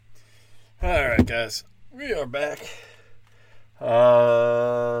Alright, guys. We are back.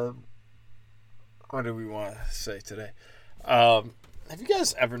 Uh, what do we want to say today? Have you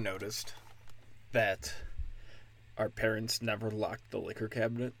guys ever noticed that our parents never locked the liquor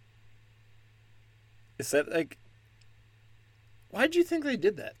cabinet? Is that like. Why do you think they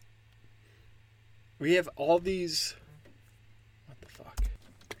did that? We have all these. What the fuck?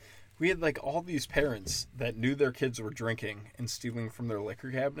 We had like all these parents that knew their kids were drinking and stealing from their liquor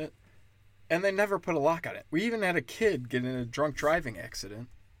cabinet. And they never put a lock on it. We even had a kid get in a drunk driving accident.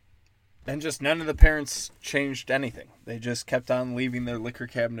 And just none of the parents changed anything. They just kept on leaving their liquor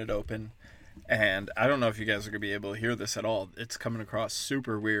cabinet open. And I don't know if you guys are going to be able to hear this at all. It's coming across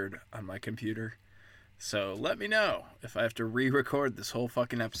super weird on my computer. So let me know if I have to re-record this whole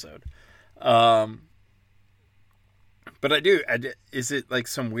fucking episode. But I do. Is it like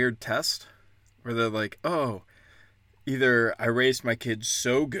some weird test? Where they're like, oh, either I raised my kids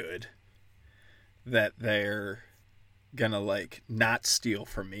so good that they're gonna like not steal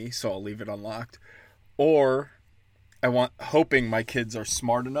from me, so I'll leave it unlocked, or hoping my kids are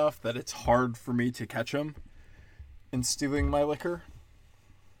smart enough that it's hard for me to catch them in stealing my liquor.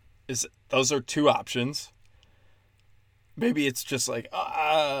 Those are two options. Maybe it's just like,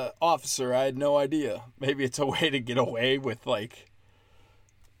 officer, I had no idea. Maybe it's a way to get away with like,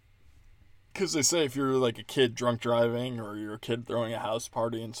 because they say if you're like a kid drunk driving or you're a kid throwing a house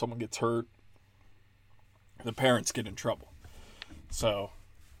party and someone gets hurt, the parents get in trouble. So,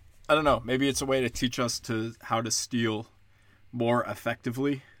 I don't know. Maybe it's a way to teach us how to steal more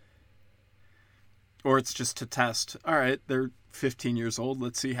effectively. Or it's just to test. All right, they're 15 years old.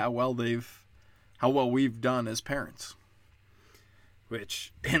 Let's see how well we've done as parents.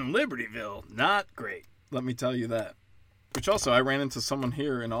 Which, in Libertyville, not great. Let me tell you that. Which also, I ran into someone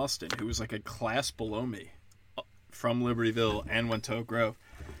here in Austin who was like a class below me from Libertyville and went to Oak Grove.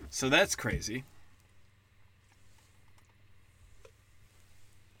 So that's crazy.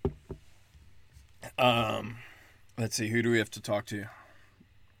 Let's see, who do we have to talk to?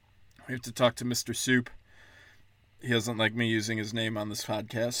 We have to talk to Mr. Soup. He doesn't like me using his name on this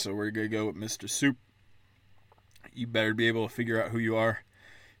podcast, so we're going to go with Mr. Soup. You better be able to figure out who you are.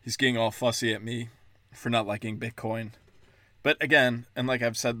 He's getting all fussy at me for not liking Bitcoin. But again, and like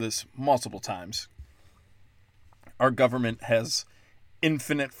I've said this multiple times, our government has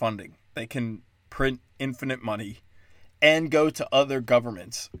infinite funding. They can print infinite money and go to other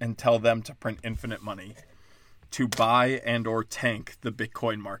governments and tell them to print infinite money to buy and or tank the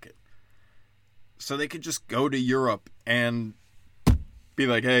Bitcoin market. So they could just go to Europe and be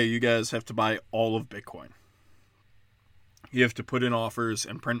like, hey, you guys have to buy all of Bitcoin. You have to put in offers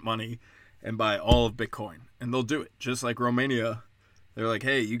and print money and buy all of Bitcoin. And they'll do it. Just like Romania, they're like,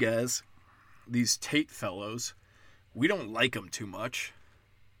 hey, you guys, these Tate fellows, we don't like them too much.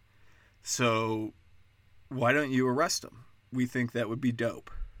 So why don't you arrest them? We think that would be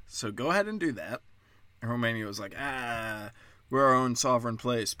dope. So go ahead and do that. And Romania was like, we're our own sovereign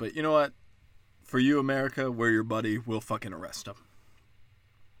place. But you know what? For you, America, we're your buddy. We'll fucking arrest them.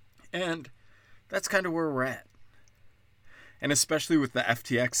 And that's kind of where we're at. And especially with the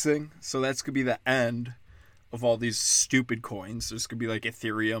FTX thing. So that's going to be the end of all these stupid coins. There's going to be like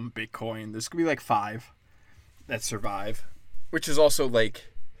Ethereum, Bitcoin. There's going to be like 5 that survive. Which is also like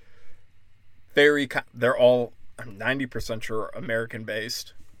they're all, I'm 90% sure, American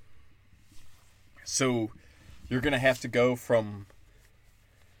based. So you're going to have to go from,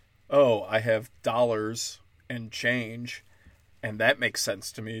 oh, I have dollars and change, and that makes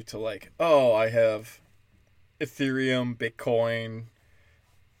sense to me, to like, oh, I have Ethereum, Bitcoin,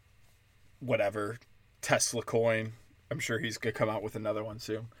 whatever, Tesla coin. I'm sure he's going to come out with another one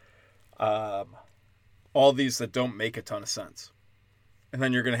soon. All these that don't make a ton of sense. And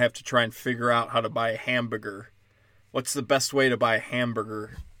then you're going to have to try and figure out how to buy a hamburger. What's the best way to buy a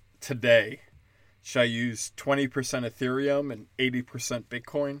hamburger today? Should I use 20% Ethereum and 80%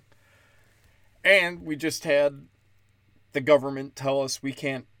 Bitcoin? And we just had the government tell us we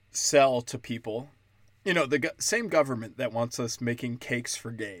can't sell to people. You know, the same government that wants us making cakes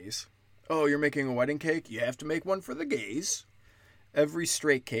for gays. Oh, you're making a wedding cake? You have to make one for the gays. Every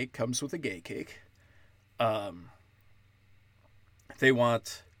straight cake comes with a gay cake.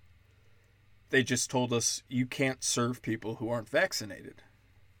 They just told us you can't serve people who aren't vaccinated.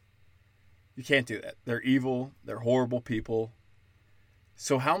 You can't do that. They're evil. They're horrible people.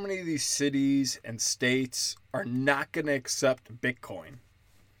 So how many of these cities and states are not going to accept Bitcoin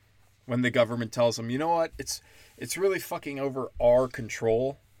when the government tells them, you know what, it's really fucking over our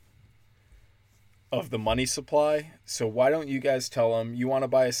control of the money supply. So why don't you guys tell them, you want to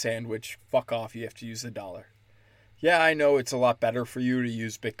buy a sandwich, fuck off, you have to use $1. Yeah, I know it's a lot better for you to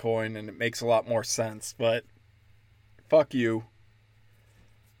use Bitcoin and it makes a lot more sense, but fuck you.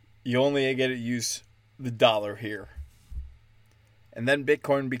 You only get to use the dollar here. And then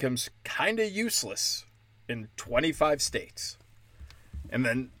Bitcoin becomes kind of useless in 25 states. And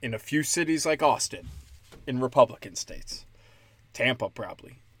then in a few cities like Austin, in Republican states. Tampa,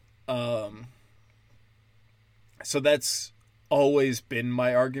 probably. So that's always been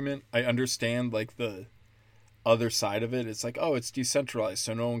my argument. I understand, like, the other side of it. It's like, oh, it's decentralized,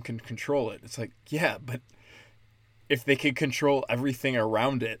 so no one can control it. It's like, yeah, but if they can control everything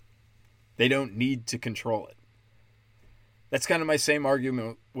around it, they don't need to control it. That's kind of my same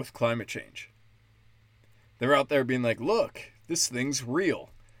argument with climate change. They're out there being like, look, this thing's real,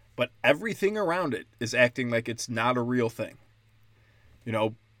 but everything around it is acting like it's not a real thing. You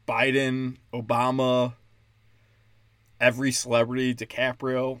know, Biden, Obama, every celebrity,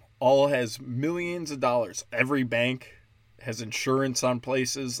 DiCaprio, all has millions of dollars. Every bank has insurance on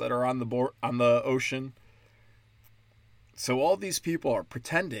places that are on the ocean. So all these people are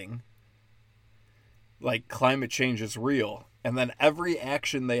pretending like climate change is real, and then every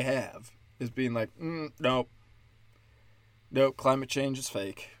action they have is being like, nope, climate change is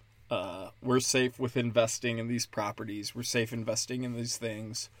fake. We're safe with investing in these properties. We're safe investing in these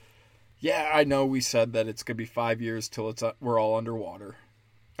things. Yeah, I know we said that it's going to be 5 years till we're all underwater.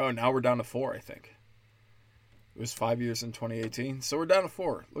 Oh, now we're down to 4, I think. It was 5 years in 2018, so we're down to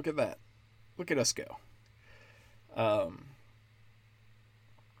 4. Look at that. Look at us go.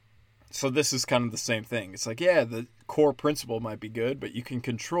 So this is kind of the same thing. It's like, yeah, the core principle might be good, but you can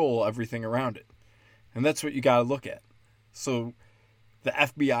control everything around it. And that's what you got to look at. So the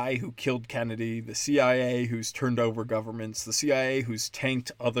FBI who killed Kennedy, the CIA who's turned over governments, the CIA who's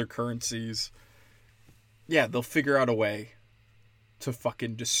tanked other currencies, yeah, they'll figure out a way to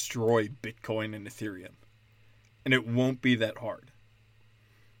fucking destroy Bitcoin and Ethereum. And it won't be that hard.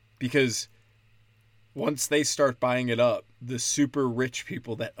 Because once they start buying it up, the super rich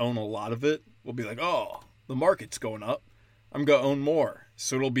people that own a lot of it will be like, oh, the market's going up. I'm going to own more.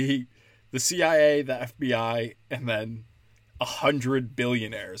 So it'll be the CIA, the FBI, and then 100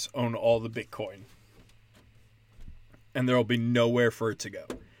 billionaires own all the Bitcoin. And there'll be nowhere for it to go.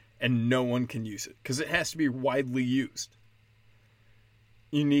 And no one can use it. Because it has to be widely used.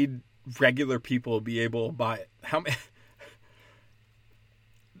 You need regular people to be able to buy it.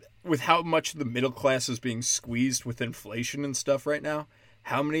 With how much the middle class is being squeezed with inflation and stuff right now,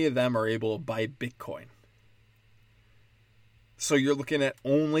 how many of them are able to buy Bitcoin? So you're looking at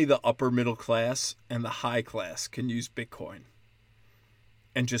only the upper middle class and the high class can use Bitcoin.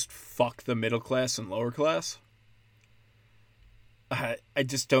 And just fuck the middle class and lower class? I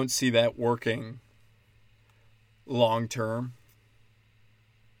just don't see that working long term.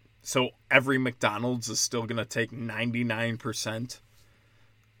 So every McDonald's is still going to take 99%.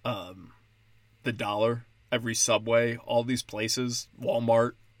 The dollar, every Subway, all these places,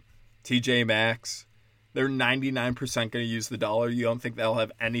 Walmart, TJ Maxx, they're 99% going to use the dollar. You don't think that'll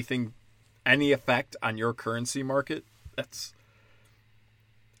have any effect on your currency market? That's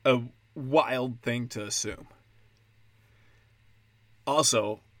a wild thing to assume.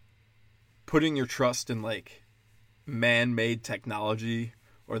 Also, putting your trust in like man-made technology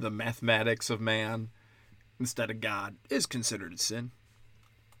or the mathematics of man instead of God is considered a sin.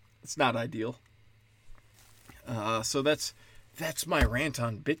 It's not ideal. So that's my rant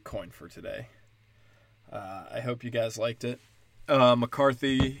on Bitcoin for today. I hope you guys liked it.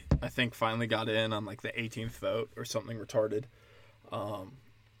 McCarthy, I think, finally got in on like the 18th vote or something retarded.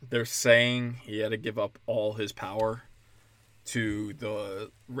 They're saying he had to give up all his power to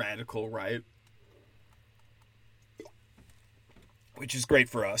the radical right, which is great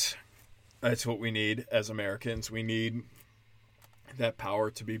for us. That's what we need as Americans. We need that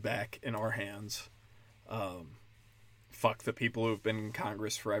power to be back in our hands. Fuck the people who have been in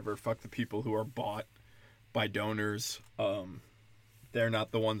Congress forever. Fuck the people who are bought by donors. They're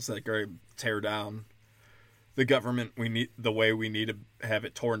not the ones that are going to tear down the government the way we need to have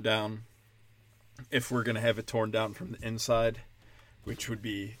it torn down. If we're going to have it torn down from the inside, which would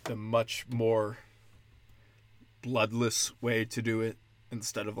be the much more bloodless way to do it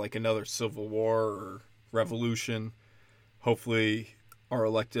instead of like another civil war or revolution. Hopefully our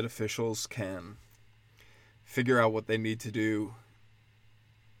elected officials can figure out what they need to do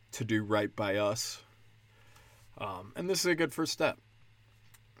right by us. And this is a good first step.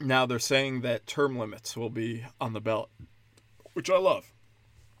 Now they're saying that term limits will be on the ballot, which I love.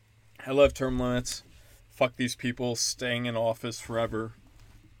 I love term limits. Fuck these people staying in office forever.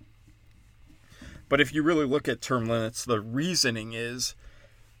 But if you really look at term limits, the reasoning is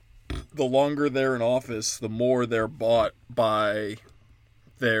the longer they're in office, the more they're bought by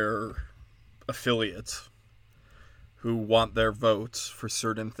their affiliates who want their votes for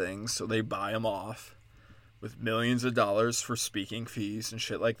certain things, so they buy them off with millions of dollars for speaking fees and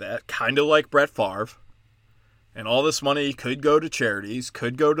shit like that. Kind of like Brett Favre. And all this money could go to charities,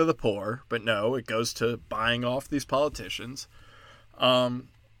 could go to the poor, but no, it goes to buying off these politicians.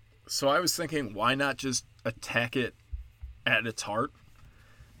 So I was thinking, why not just attack it at its heart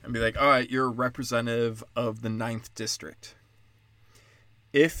and be like, all right, you're a representative of the 9th District.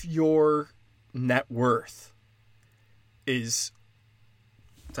 If your net worth is,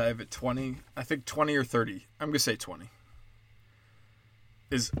 I have it 20, I think 20 or 30, I'm going to say 20,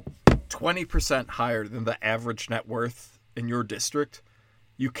 is 20% higher than the average net worth in your district,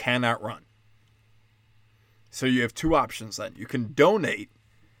 you cannot run. So you have two options then. You can donate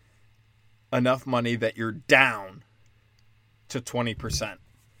enough money that you're down to 20%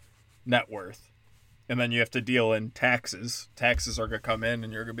 net worth. And then you have to deal in taxes. Taxes are going to come in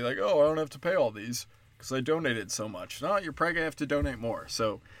and you're going to be like, oh, I don't have to pay all these because I donated so much. No, you're probably going to have to donate more.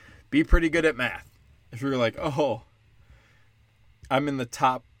 So be pretty good at math. If you're like, oh, I'm in the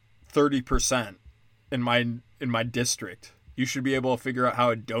top 30% in my district, you should be able to figure out how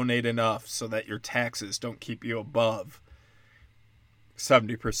to donate enough so that your taxes don't keep you above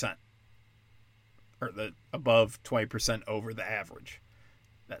 70%. Or above 20% over the average.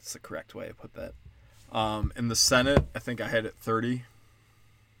 That's the correct way to put that. In the Senate, I think I had it 30.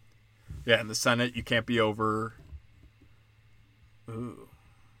 Yeah, in the Senate, you can't be over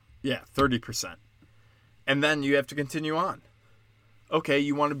 30%. And then you have to continue on. Okay,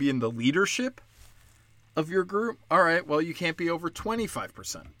 you want to be in the leadership of your group? All right, well, you can't be over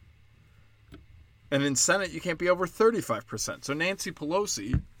 25%. And in Senate, you can't be over 35%. So Nancy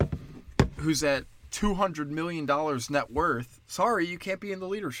Pelosi, who's at $200 million net worth, sorry, you can't be in the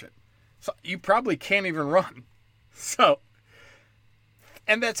leadership. So you probably can't even run. So,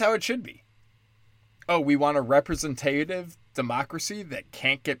 and that's how it should be. Oh, we want a representative democracy that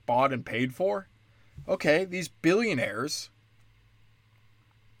can't get bought and paid for? Okay, these billionaires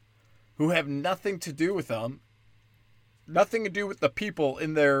who have nothing to do with them, nothing to do with the people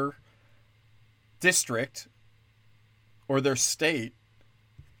in their district or their state,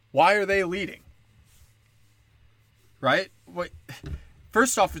 why are they leading? Right?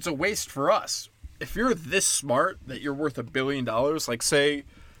 First off, it's a waste for us. If you're this smart that you're worth $1 billion, like say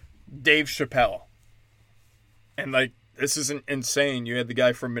Dave Chappelle, and like this isn't insane. You had the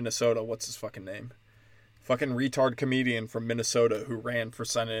guy from Minnesota. What's his fucking name? Fucking retard comedian from Minnesota who ran for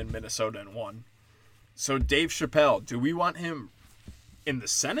Senate in Minnesota and won. So Dave Chappelle, do we want him in the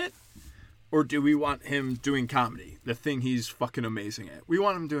Senate? Or do we want him doing comedy? The thing he's fucking amazing at. We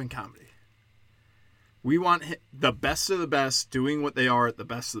want him doing comedy. We want the best of the best doing what they are at the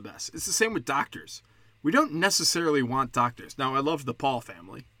best of the best. It's the same with doctors. We don't necessarily want doctors. Now, I love the Paul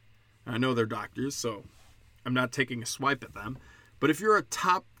family. I know they're doctors, so I'm not taking a swipe at them. But if you're a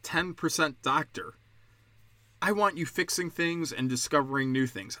top 10% doctor, I want you fixing things and discovering new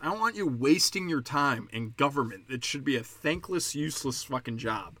things. I don't want you wasting your time in government. It should be a thankless, useless fucking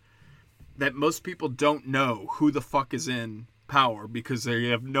job that most people don't know who the fuck is in power because they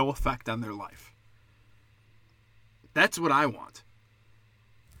have no effect on their life. That's what I want.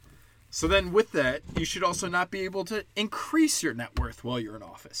 So then with that, you should also not be able to increase your net worth while you're in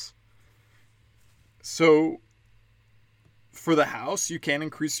office. So for the House, you can't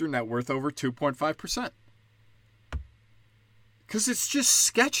increase your net worth over 2.5%. Because it's just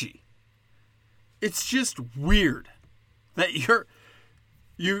sketchy. It's just weird that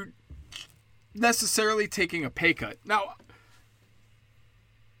you necessarily taking a pay cut. Now,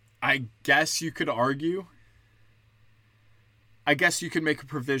 I guess you could argue. I guess you could make a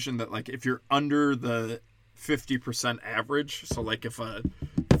provision that, like, if you're under the 50% average, so, like, if a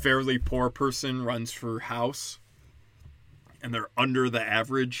fairly poor person runs for House and they're under the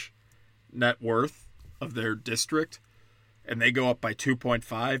average net worth of their district and they go up by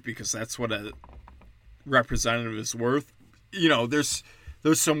 2.5 because that's what a representative is worth, you know, there's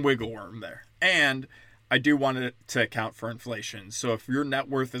some wiggle room there. And I do want it to account for inflation. So if your net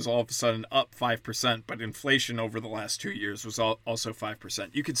worth is all of a sudden up 5%, but inflation over the last 2 years was also 5%,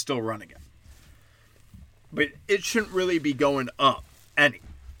 you could still run again. But it shouldn't really be going up any.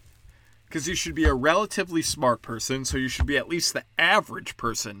 Because you should be a relatively smart person, so you should be at least the average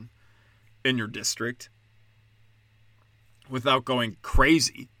person in your district without going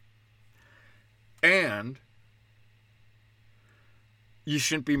crazy. And you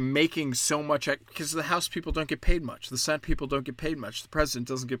shouldn't be making so much, because the House people don't get paid much. The Senate people don't get paid much. The president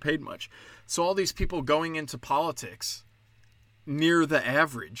doesn't get paid much. So all these people going into politics near the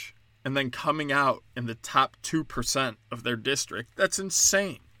average and then coming out in the top 2% of their district. That's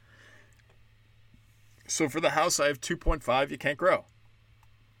insane. So for the House, I have 2.5. You can't grow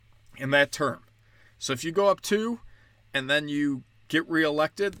in that term. So if you go up 2 and then you get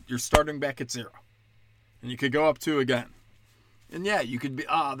reelected, you're starting back at 0. And you could go up 2 again. And yeah, you could be,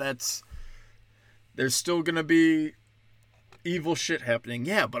 there's still going to be evil shit happening.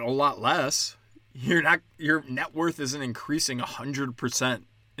 Yeah, but a lot less. Your net worth isn't increasing 100%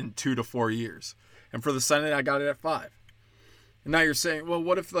 in 2 to 4 years. And for the Senate, I got it at 5. And now you're saying, well,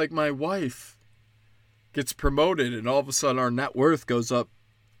 what if like my wife gets promoted and all of a sudden our net worth goes up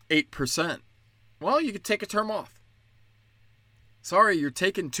 8%? Well, you could take a term off. Sorry, you're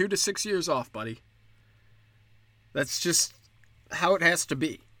taking 2 to 6 years off, buddy. That's just how it has to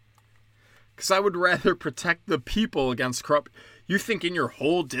be. Because I would rather protect the people against corrupt. You think in your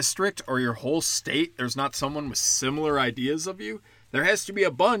whole district or your whole state there's not someone with similar ideas of you? There has to be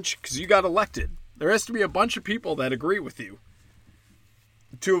a bunch because you got elected. There has to be a bunch of people that agree with you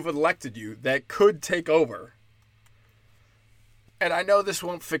to have elected you that could take over. And I know this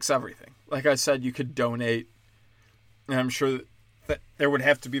won't fix everything. Like I said, you could donate. And I'm sure that there would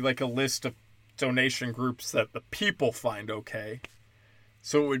have to be like a list of donation groups that the people find okay.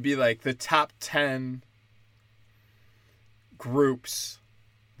 So it would be like the top 10 groups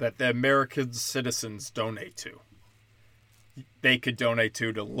that the American citizens donate to. They could donate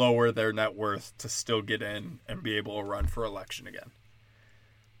to lower their net worth to still get in and be able to run for election again.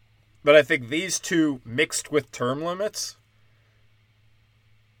 But I think these two mixed with term limits,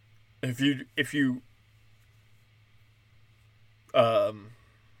 if you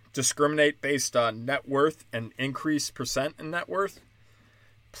discriminate based on net worth and increase percent in net worth,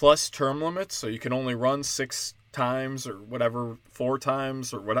 plus term limits, so you can only run 6 times or whatever, 4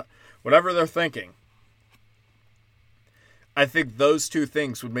 times or whatever they're thinking. I think those two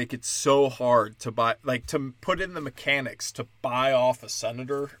things would make it so hard to buy, like to put in the mechanics to buy off a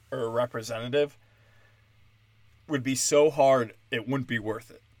senator or a representative would be so hard it wouldn't be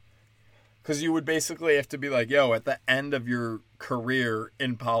worth it. Because you would basically have to be like, yo, at the end of your career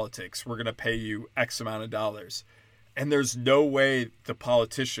in politics, we're going to pay you X amount of dollars. And there's no way the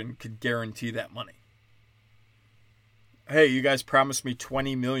politician could guarantee that money. Hey, you guys promised me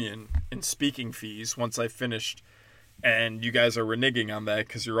 $20 million in speaking fees once I finished, and you guys are reneging on that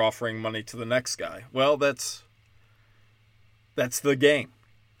because you're offering money to the next guy. Well, that's the game.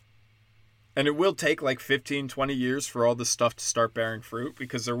 And it will take like 15, 20 years for all this stuff to start bearing fruit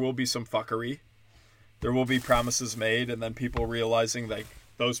because there will be some fuckery. There will be promises made and then people realizing like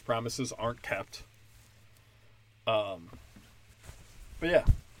those promises aren't kept. But yeah,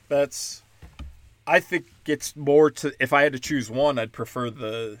 I think it's more to, if I had to choose one, I'd prefer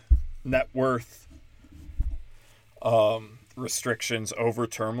the net worth restrictions over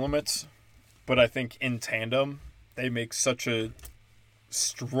term limits. But I think in tandem, they make such a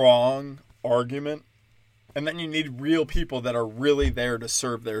strong argument. And then you need real people that are really there to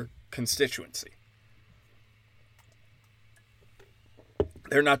serve their constituency.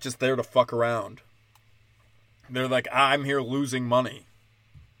 They're not just there to fuck around. They're like, I'm here losing money.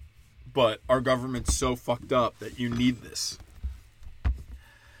 But our government's so fucked up that you need this.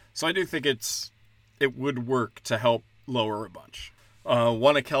 So I do think it would work to help lower a bunch.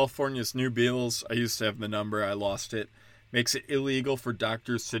 One of California's new bills, I used to have the number, I lost it, makes it illegal for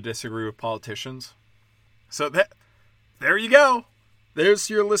doctors to disagree with politicians. So there you go. There's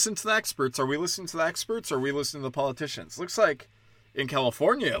your listen to the experts. Are we listening to the experts or are we listening to the politicians? Looks like, in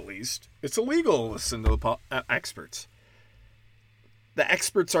California at least, it's illegal to listen to the experts. The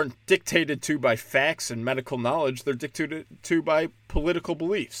experts aren't dictated to by facts and medical knowledge. They're dictated to by political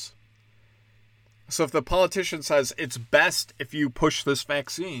beliefs. So if the politician says it's best if you push this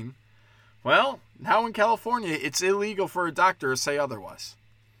vaccine, well, now in California, it's illegal for a doctor to say otherwise.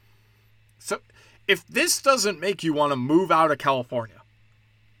 So if this doesn't make you want to move out of California,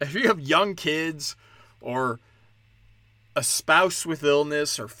 if you have young kids or a spouse with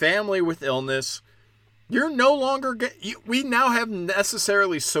illness or family with illness, you're no longer we now have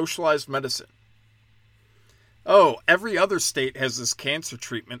necessarily socialized medicine. Oh, every other state has this cancer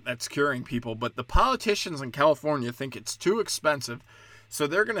treatment that's curing people, but the politicians in California think it's too expensive, so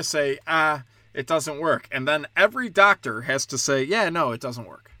they're going to say, it doesn't work. And then every doctor has to say, yeah, no, it doesn't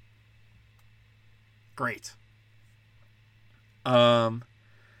work. Great. I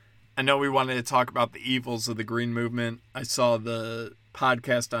know we wanted to talk about the evils of the green movement. I saw the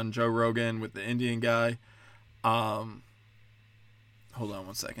podcast on Joe Rogan with the Indian guy. Hold on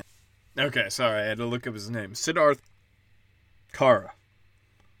one second. Okay, sorry, I had to look up his name. Siddharth Kara.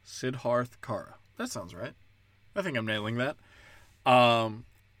 That sounds right. I think I'm nailing that.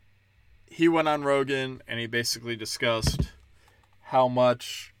 he went on Rogan and he basically discussed how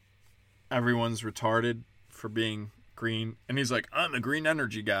much everyone's retarded for being green. And he's like, I'm a green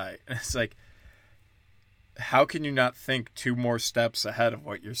energy guy. And it's like, how can you not think 2 more steps ahead of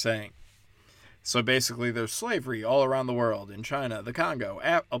what you're saying? So basically there's slavery all around the world, in China, the Congo,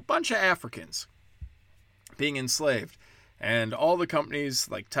 a bunch of Africans being enslaved. And all the companies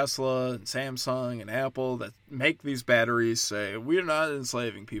like Tesla and Samsung and Apple that make these batteries say, we're not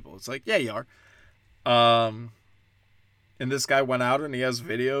enslaving people. It's like, yeah, you are. And this guy went out and he has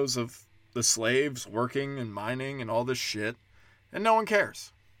videos of the slaves working and mining and all this shit. And no one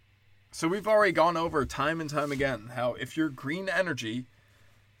cares. So we've already gone over time and time again how if you're green energy,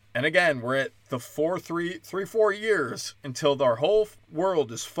 and again, we're at the 4 years until our whole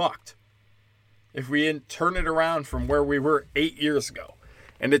world is fucked. If we turn it around from where we were 8 years ago.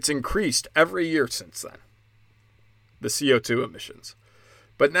 And it's increased every year since then. The CO2 emissions.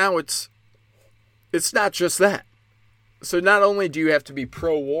 But now it's not just that. So not only do you have to be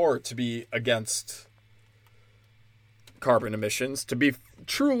pro-war to be against carbon emissions, to be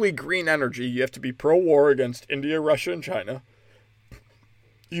truly green energy, you have to be pro-war against India, Russia, and China.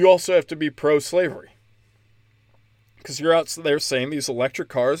 You also have to be pro-slavery. Because you're out there saying these electric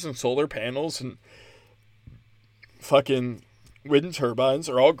cars and solar panels and fucking wind turbines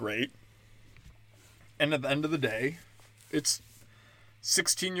are all great. And at the end of the day, it's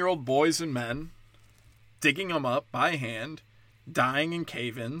 16-year-old boys and men digging them up by hand, dying in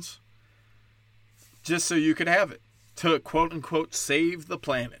cave-ins, just so you could have it. To quote-unquote save the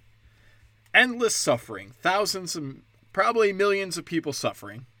planet. Endless suffering. Thousands and probably millions of people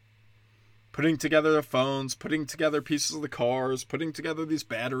suffering. Putting together the phones, putting together pieces of the cars, putting together these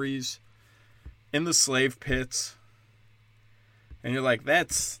batteries in the slave pits. And you're like,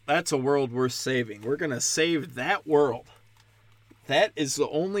 that's a world worth saving. We're going to save that world. That is the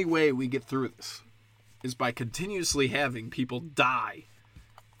only way we get through this. Is by continuously having people die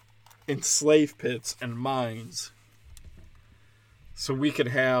in slave pits and mines. So we could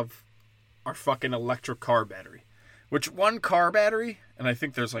have our fucking electric car battery. Which one car battery, and I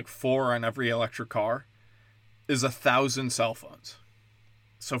think there's like 4 on every electric car, is 1,000 cell phones.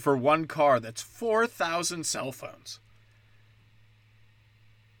 So for one car, that's 4,000 cell phones.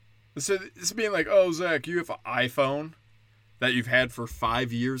 So it's being like, oh, Zach, you have an iPhone that you've had for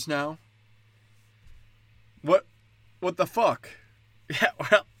 5 years now? What the fuck? Yeah,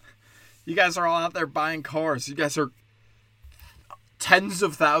 well, you guys are all out there buying cars. You guys are tens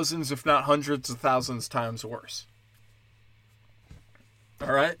of thousands, if not hundreds of thousands times worse.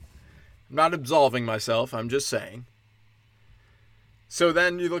 All right? I'm not absolving myself. I'm just saying. So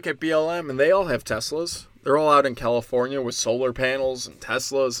then you look at BLM, and they all have Teslas. They're all out in California with solar panels and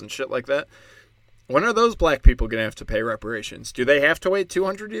Teslas and shit like that. When are those black people going to have to pay reparations? Do they have to wait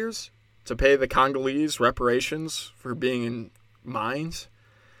 200 years to pay the Congolese reparations for being in mines?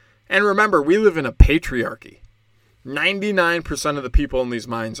 And remember, we live in a patriarchy. 99% of the people in these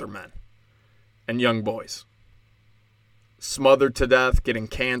mines are men and young boys. Smothered to death, getting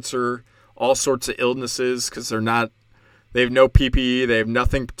cancer, all sorts of illnesses because they have no PPE, they have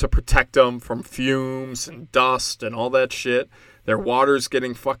nothing to protect them from fumes and dust and all that shit. Their water's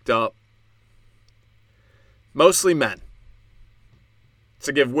getting fucked up. Mostly men.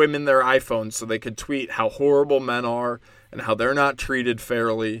 To give women their iPhones so they could tweet how horrible men are and how they're not treated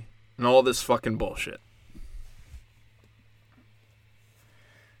fairly and all this fucking bullshit.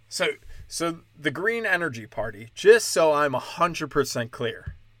 So the Green Energy Party, just so I'm 100%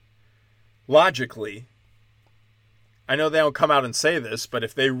 clear, logically, I know they don't come out and say this, but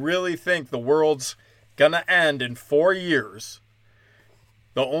if they really think the world's gonna end in 4 years,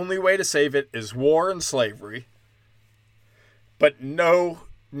 the only way to save it is war and slavery, but no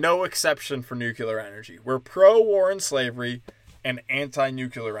exception for nuclear energy. We're pro-war and slavery and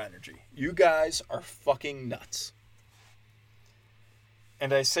anti-nuclear energy. You guys are fucking nuts.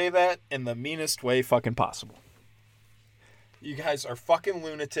 And I say that in the meanest way fucking possible. You guys are fucking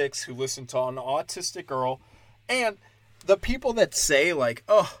lunatics who listen to an autistic girl. And the people that say, like,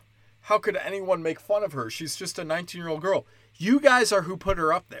 oh, how could anyone make fun of her? She's just a 19-year-old girl. You guys are who put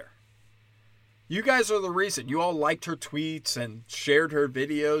her up there. You guys are the reason. You all liked her tweets and shared her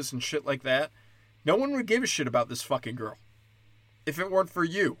videos and shit like that. No one would give a shit about this fucking girl if it weren't for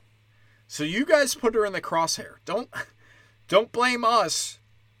you. So you guys put her in the crosshair. Don't blame us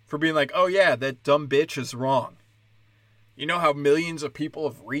for being like, oh yeah, that dumb bitch is wrong. You know how millions of people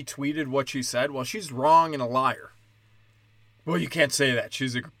have retweeted what she said? Well, she's wrong and a liar. Well, you can't say that.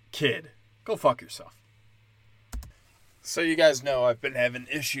 She's a kid. Go fuck yourself. So you guys know I've been having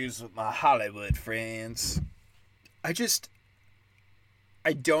issues with my Hollywood friends.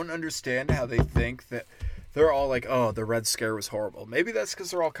 I don't understand how they think that they're all like, oh, the Red Scare was horrible. Maybe that's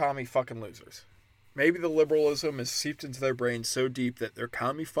because they're all commie fucking losers. Maybe the liberalism is seeped into their brains so deep that they're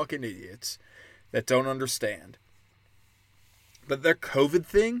commie fucking idiots that don't understand. But their COVID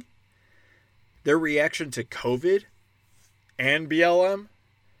thing, their reaction to COVID and BLM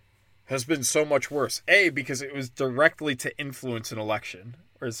has been so much worse. A, because it was directly to influence an election,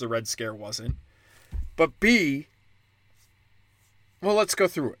 whereas the Red Scare wasn't. But B, well, let's go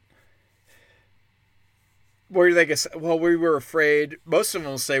through it. Where do they get? Well, we were afraid. Most of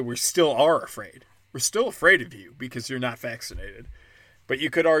them will say we still are afraid. We're still afraid of you because you're not vaccinated. But you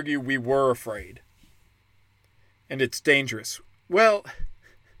could argue we were afraid. And it's dangerous. Well,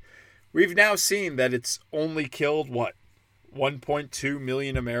 we've now seen that it's only killed, 1.2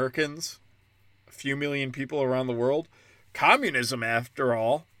 million Americans? A few million people around the world? Communism, after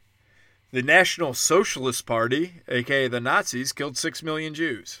all. The National Socialist Party, aka the Nazis, killed 6 million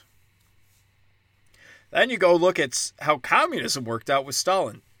Jews. Then you go look at how communism worked out with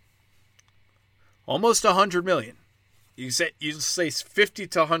Stalin. Almost 100 million. You say 50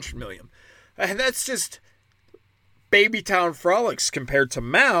 to 100 million. And that's just baby town frolics compared to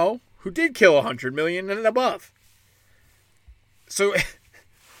Mao, who did kill 100 million and above. So,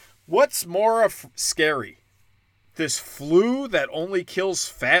 what's more scary? This flu that only kills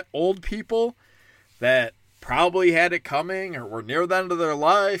fat old people that probably had it coming or were near the end of their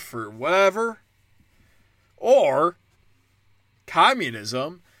life or whatever? Or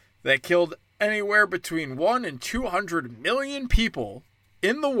communism that killed anywhere between 1 and 200 million people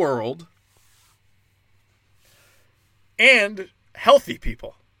in the world and healthy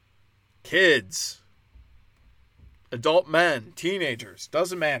people. Kids, adult men, teenagers,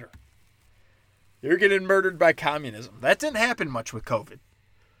 doesn't matter. You're getting murdered by communism. That didn't happen much with COVID.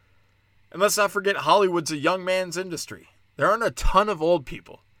 And let's not forget Hollywood's a young man's industry. There aren't a ton of old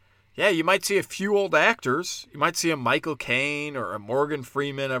people. Yeah, you might see a few old actors. You might see a Michael Caine or a Morgan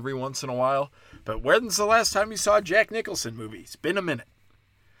Freeman every once in a while. But when's the last time you saw a Jack Nicholson movie? It's been a minute.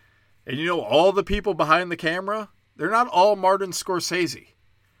 And you know all the people behind the camera? They're not all Martin Scorsese.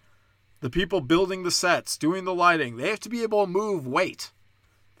 The people building the sets, doing the lighting, they have to be able to move weight.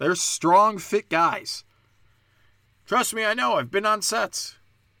 They're strong, fit guys. Trust me, I know. I've been on sets.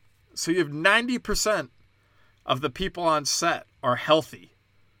 So you have 90% of the people on set are healthy.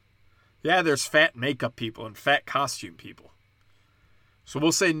 Yeah, there's fat makeup people and fat costume people. So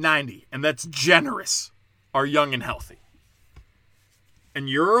we'll say 90, and that's generous, are young and healthy. And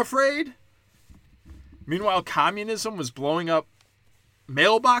you're afraid? Meanwhile, communism was blowing up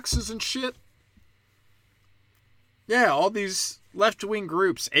mailboxes and shit. Yeah, all these left-wing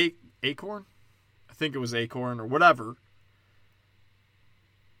groups, Acorn? I think it was Acorn or whatever.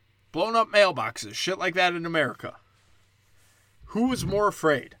 Blown up mailboxes, shit like that in America. Who was more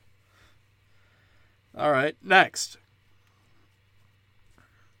afraid? All right, next.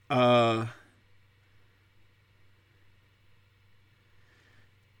 So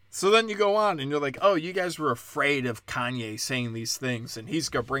then you go on and you're like, oh, you guys were afraid of Kanye saying these things and he's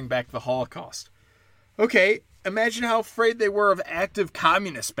going to bring back the Holocaust. Okay, imagine how afraid they were of active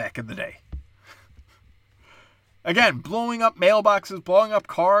communists back in the day. Again, blowing up mailboxes, blowing up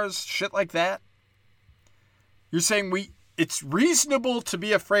cars, shit like that. You're saying it's reasonable to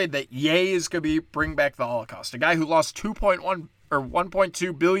be afraid that Ye is going to bring back the Holocaust. A guy who lost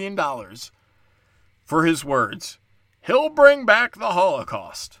 $1.2 billion for his words. He'll bring back the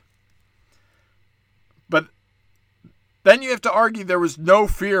Holocaust. But then you have to argue there was no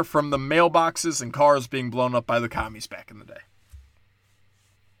fear from the mailboxes and cars being blown up by the commies back in the day.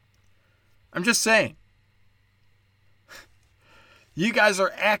 I'm just saying. You guys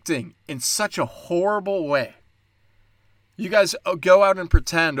are acting in such a horrible way. You guys go out and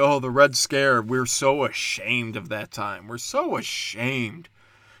pretend, oh, the Red Scare, we're so ashamed of that time. We're so ashamed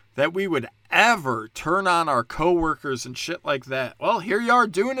that we would ever turn on our coworkers and shit like that. Well, here you are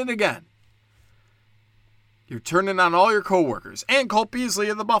doing it again. You're turning on all your coworkers. And Colt Beasley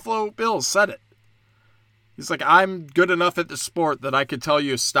of the Buffalo Bills said it. He's like, I'm good enough at the sport that I could tell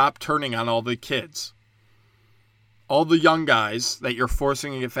you stop turning on all the kids. All the young guys that you're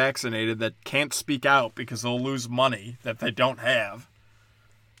forcing to get vaccinated that can't speak out because they'll lose money that they don't have.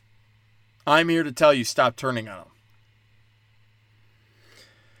 I'm here to tell you stop turning on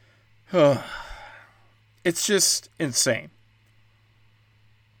them. It's just insane.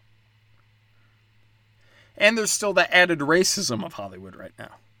 And there's still the added racism of Hollywood right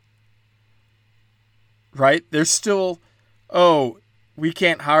now. Right? There's still, oh, we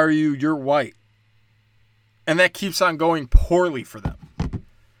can't hire you, you're white. And that keeps on going poorly for them.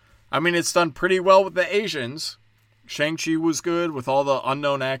 I mean, it's done pretty well with the Asians. Shang-Chi was good with all the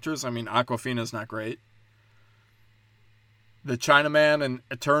unknown actors. I mean, Awkwafina's not great. The Chinaman in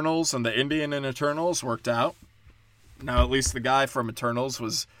Eternals and the Indian in Eternals worked out. Now, at least the guy from Eternals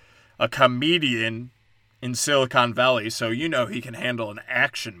was a comedian in Silicon Valley, so you know he can handle an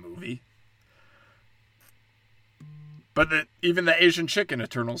action movie. But even the Asian chick in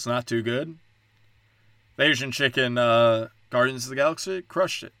Eternals not too good. The Asian chick in Guardians of the Galaxy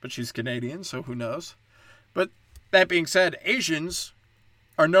crushed it, but she's Canadian, so who knows. But that being said, Asians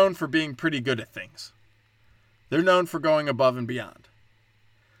are known for being pretty good at things. They're known for going above and beyond.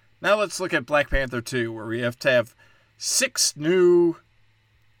 Now let's look at Black Panther 2, where we have to have 6 new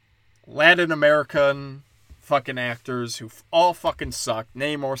Latin American fucking actors who all fucking sucked.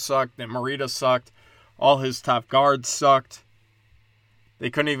 Namor sucked, and Morita sucked. All his top guards sucked. They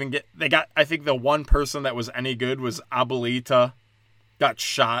couldn't even I think the one person that was any good was Abuelita. Got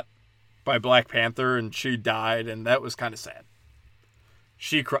shot by Black Panther, and she died, and that was kind of sad.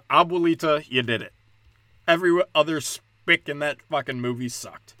 Abuelita, you did it. Every other spick in that fucking movie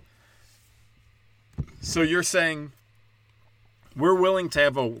sucked. So you're saying we're willing to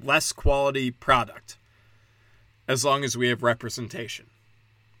have a less quality product as long as we have representation.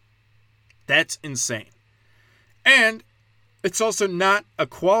 That's insane. And it's also not a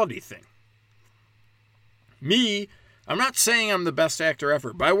quality thing. I'm not saying I'm the best actor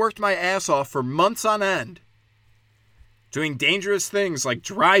ever, but I worked my ass off for months on end doing dangerous things like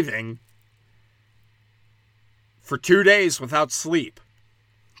driving for 2 days without sleep,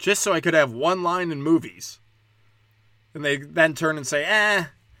 just so I could have one line in movies. And they then turn and say,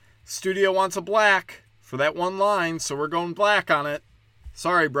 studio wants a black for that one line, so we're going black on it.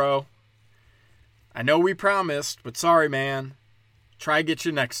 Sorry, bro. I know we promised, but sorry, man. Try get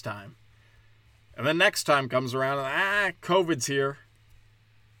you next time. And then next time comes around and, COVID's here.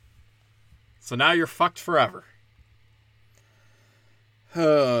 So now you're fucked forever.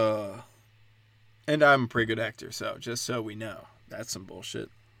 And I'm a pretty good actor, so just so we know, that's some bullshit.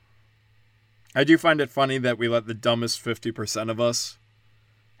 I do find it funny that we let the dumbest 50% of us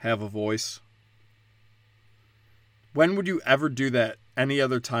have a voice. When would you ever do that any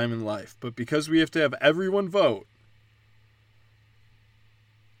other time in life? But because we have to have everyone vote,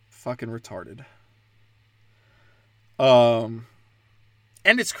 fucking retarded. And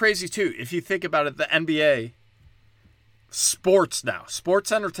it's crazy too. If you think about it, the NBA, sports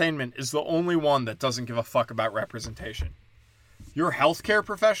entertainment is the only one that doesn't give a fuck about representation. Your healthcare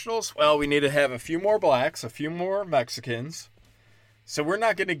professionals, well, we need to have a few more blacks, a few more Mexicans. So we're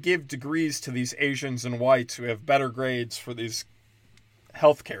not going to give degrees to these Asians and whites who have better grades for these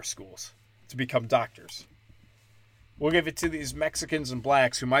healthcare schools to become doctors. We'll give it to these Mexicans and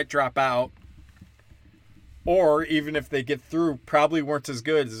blacks who might drop out, or even if they get through, probably weren't as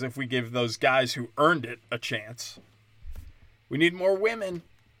good as if we give those guys who earned it a chance. We need more women.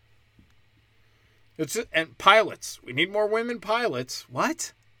 And pilots. We need more women pilots.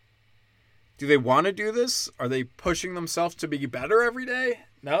 What? Do they want to do this? Are they pushing themselves to be better every day?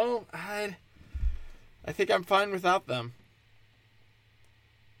 No, I think I'm fine without them.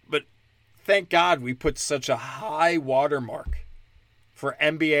 But thank God we put such a high watermark for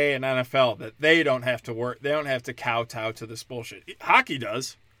NBA and NFL that they don't have to work. They don't have to kowtow to this bullshit. Hockey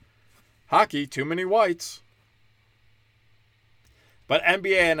does. Hockey, too many whites. But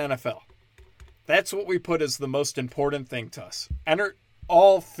NBA and NFL, that's what we put as the most important thing to us.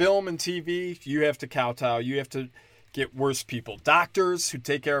 All film and TV, you have to kowtow. You have to get worse people. Doctors who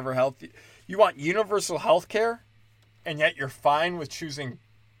take care of our health. You want universal health care, and yet you're fine with choosing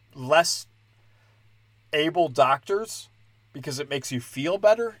less able doctors because it makes you feel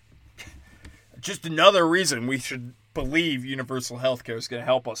better? Just another reason we should believe universal health care is going to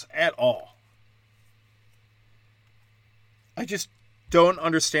help us at all. I just don't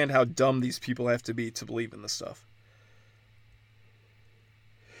understand how dumb these people have to be to believe in this stuff.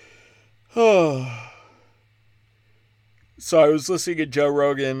 So I was listening to Joe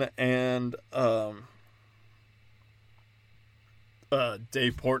Rogan and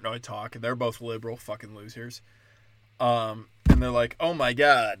Dave Portnoy talk, and they're both liberal fucking losers. And they're like, oh my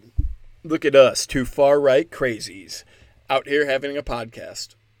God, look at us, two far-right crazies out here having a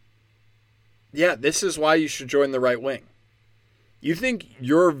podcast. Yeah, this is why you should join the right wing. You think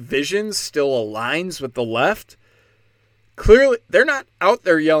your vision still aligns with the left? Clearly, they're not out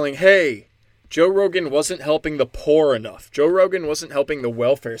there yelling, hey, Joe Rogan wasn't helping the poor enough. Joe Rogan wasn't helping the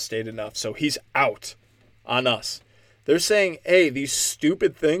welfare state enough, so he's out on us. They're saying, hey, these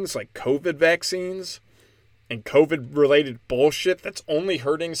stupid things like COVID vaccines and COVID-related bullshit, that's only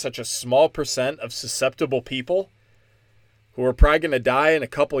hurting such a small percent of susceptible people who are probably going to die in a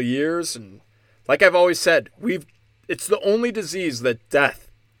couple years. And like I've always said, It's the only disease that death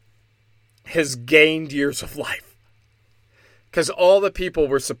has gained years of life. Because all the people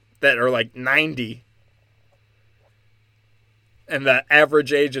that are like 90, and the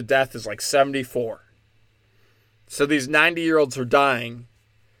average age of death is like 74. So these 90-year-olds are dying.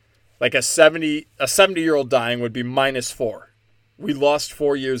 Like a 70-year-old dying would be -4. We lost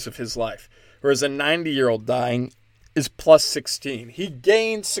 4 years of his life. Whereas a 90-year-old dying is +16.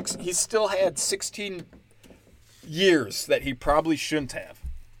 He still had 16 years that he probably shouldn't have.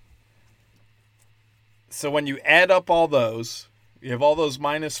 So when you add up all those, you have all those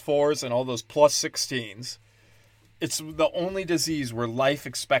 -4s and all those +16s. It's the only disease where life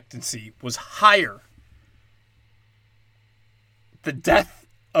expectancy was higher. The death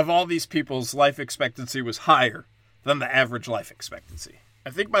of all these people's life expectancy was higher than the average life expectancy. I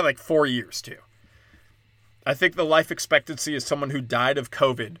think by like 4 years, too. I think the life expectancy of someone who died of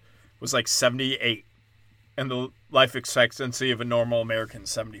COVID was like 78. And the life expectancy of a normal American is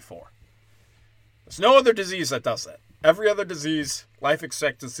 74. There's no other disease that does that. Every other disease, life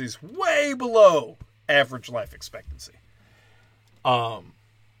expectancy is way below average life expectancy. And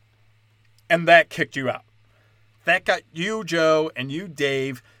that kicked you out. That got you, Joe, and you,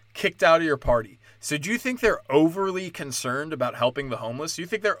 Dave, kicked out of your party. So do you think they're overly concerned about helping the homeless? Do you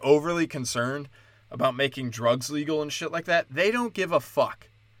think they're overly concerned about making drugs legal and shit like that? They don't give a fuck.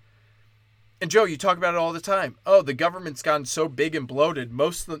 And Joe, you talk about it all the time. Oh, the government's gotten so big and bloated.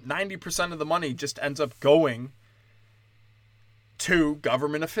 90% of the money just ends up going to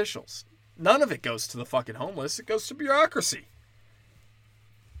government officials. None of it goes to the fucking homeless. It goes to bureaucracy.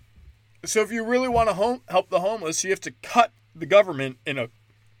 So if you really want to help the homeless, you have to cut the government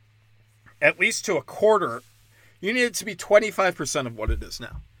at least to a quarter. You need it to be 25% of what it is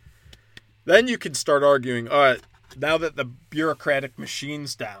now. Then you can start arguing, all right, now that the bureaucratic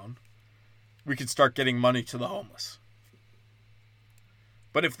machine's down, we can start getting money to the homeless.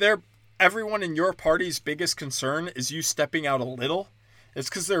 But if everyone in your party's biggest concern is you stepping out a little, it's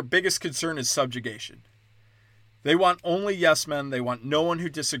because their biggest concern is subjugation. They want only yes men. They want no one who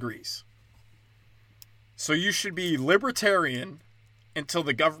disagrees. So you should be libertarian until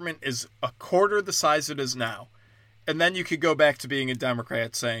the government is a quarter the size it is now. And then you could go back to being a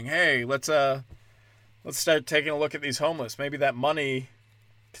Democrat saying, hey, let's start taking a look at these homeless. Maybe that money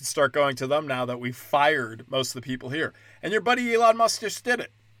can start going to them now that we've fired most of the people here. And your buddy Elon Musk just did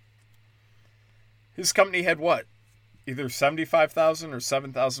it. His company had what? Either 75,000 or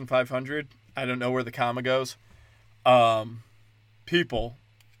 7,500. I don't know where the comma goes. People.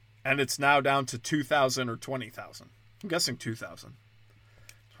 And it's now down to 2,000 or 20,000. I'm guessing 2,000.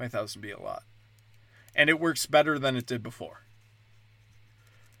 20,000 would be a lot. And it works better than it did before.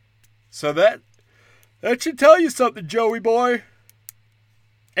 So that should tell you something, Joey boy.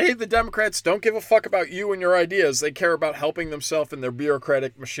 A, the Democrats don't give a fuck about you and your ideas. They care about helping themselves and their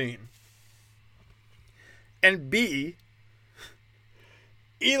bureaucratic machine. And B,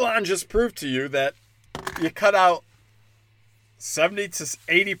 Elon just proved to you that you cut out 70 to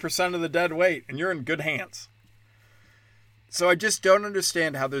 80% of the dead weight and you're in good hands. So I just don't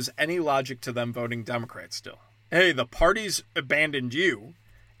understand how there's any logic to them voting Democrat still. Hey, the party's abandoned you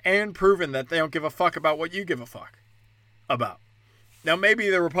and proven that they don't give a fuck about what you give a fuck about. Now, maybe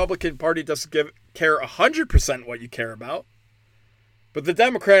the Republican Party doesn't care 100% what you care about, but the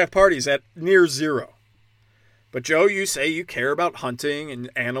Democratic Party's at near zero. But, Joe, you say you care about hunting and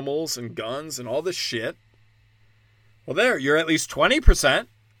animals and guns and all this shit. Well, there, you're at least 20%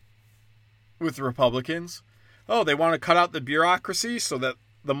 with the Republicans. Oh, they want to cut out the bureaucracy so that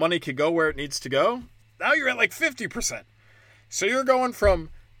the money could go where it needs to go? Now you're at like 50%. So you're going from,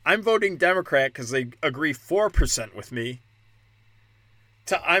 I'm voting Democrat because they agree 4% with me,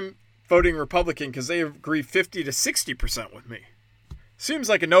 to I'm voting Republican because they agree 50 to 60% with me. Seems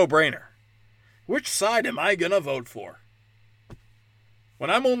like a no-brainer. Which side am I going to vote for? When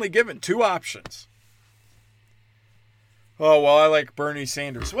I'm only given two options. Oh, well, I like Bernie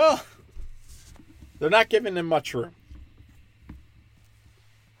Sanders. Well, they're not giving him much room.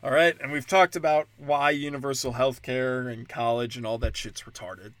 All right, and we've talked about why universal health care and college and all that shit's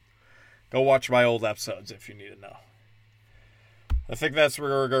retarded. Go watch my old episodes if you need to know. I think that's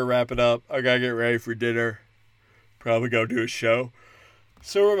where we're going to wrap it up. I got to get ready for dinner. Probably go do a show.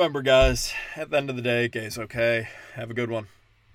 So remember, guys, at the end of the day, gay's okay. Have a good one.